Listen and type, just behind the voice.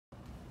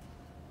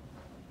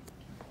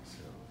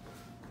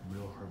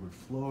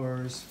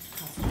floors.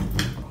 Custom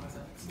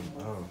closets.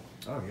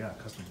 Oh yeah,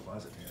 custom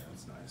closet here.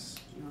 That's nice.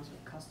 You also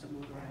have custom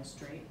motorized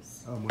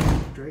drapes. Oh,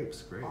 motorized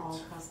drapes, great. All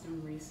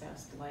custom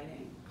recessed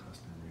lighting.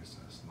 Custom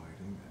recessed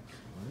lighting,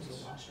 There's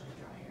excellent. a washer and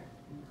dryer.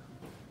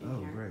 In Oh,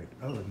 here. great.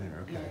 Oh, in there,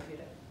 okay. Yeah, if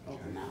you'd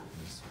open that.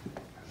 Yes.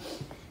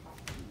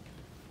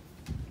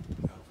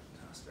 Oh,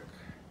 fantastic.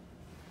 Okay.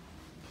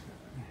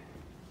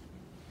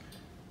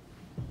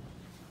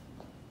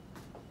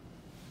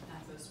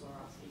 That's a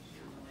Swarovski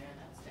chandelier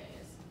that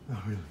stays.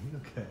 Oh,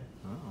 really? Okay.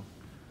 Oh.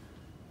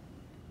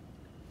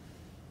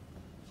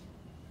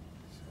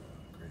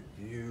 So, great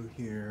view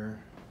here.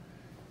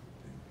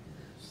 And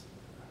here's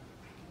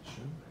the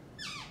kitchen.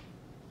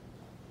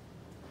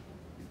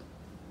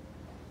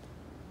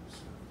 So,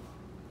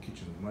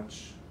 kitchen is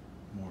much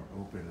more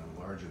open and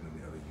larger than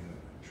the other unit,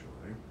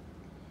 actually.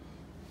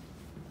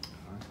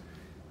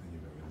 Then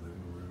you've got your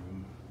living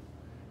room.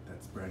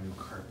 That's brand new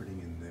carpeting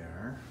in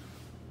there.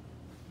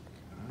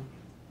 Okay.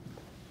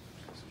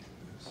 Just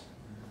keep this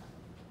here.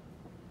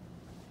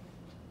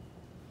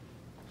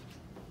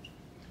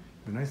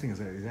 The nice thing is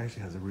that it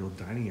actually has a real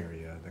dining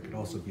area that could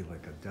also be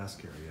like a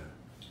desk area.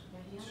 Yeah,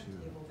 he had a Two.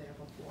 table there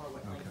before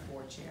with like Okay.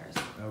 4 chairs.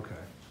 Okay.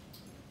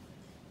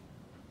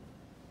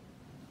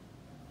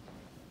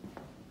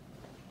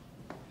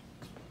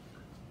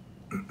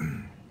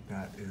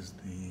 That is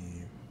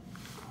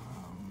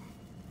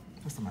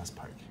that's the Mass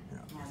Pike. Yeah,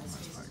 Yeah, that's this the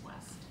Mass faces Pike.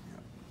 west. Yeah.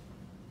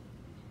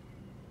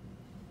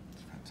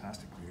 It's a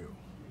fantastic view.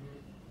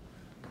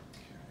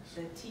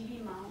 The Okay.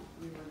 TV mount,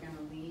 we were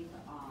gonna leave,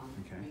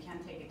 Okay. we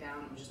can take it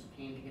down, it was just a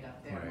pain to get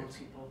up there, Right. most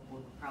people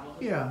would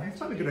probably. Yeah, put their it's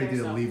probably a TV good there, idea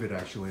to so- leave it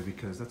actually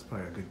because that's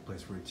probably a good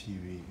place for a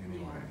TV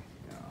anyway.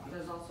 Yeah.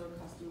 There's also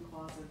custom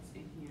closets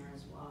in here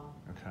as well.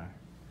 Okay.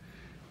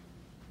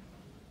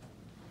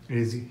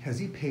 Has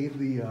he paid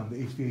the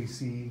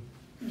HVAC?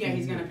 Yeah,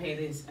 he's gonna pay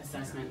this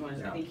assessment, was,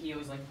 I Yeah. think he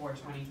owes like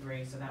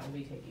 423, so that will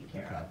be taken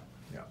care Okay. of.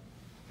 Yeah.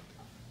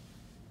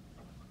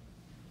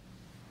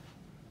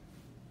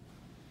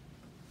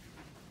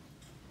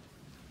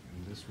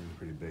 And this room's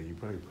pretty big. You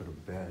probably put a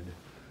bed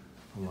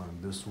along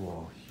this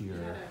wall He had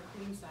here. a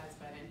queen size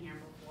bed in here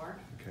before.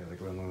 Okay,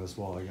 like along this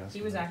wall, I guess.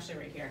 He was actually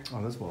right here.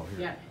 Oh, this wall here.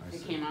 Yeah, I it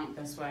see. came out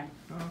this way.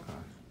 Oh, okay.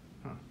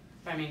 Huh.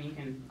 I mean, you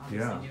can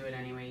Yeah. obviously do it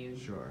any way you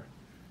Sure.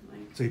 like.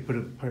 So you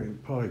probably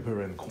put it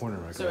right in the corner,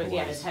 right? So, yeah,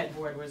 otherwise- his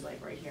headboard was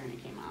like right here and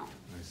it came out.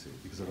 I see,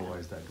 because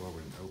otherwise that door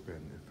wouldn't open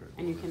if it.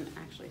 And you can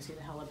actually see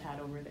the helipad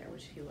over there,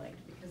 which he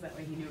liked, because that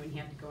way he knew when he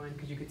had to go in,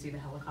 because you could see the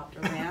helicopter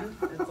land.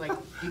 It's like,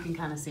 you can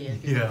kind of see it.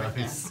 if you go Yeah, right I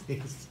there.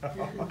 see.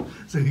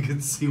 So you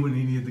can see when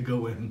you needed to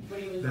go in.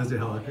 When he was There's the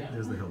on the wall, helipad. yeah.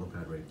 There's the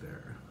helipad right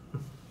there.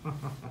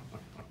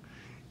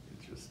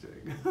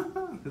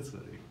 Interesting. That's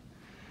funny.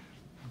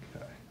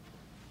 Okay.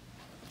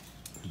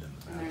 And then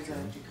the And there's a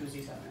bathroom.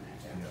 jacuzzi set in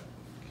there too. Yeah.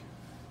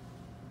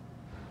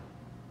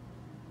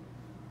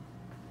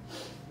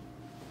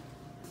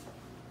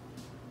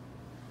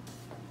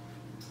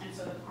 And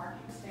so the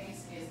parking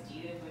space is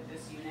deeded with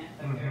this unit,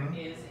 but there Mhm.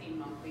 is a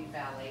monthly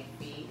valet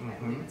fee. I Mhm.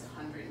 believe it's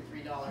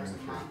 $103 a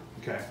month.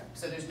 Okay.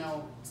 So there's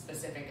no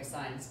specific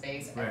assigned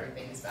space, Right.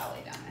 everything is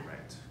valet down there.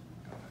 Right.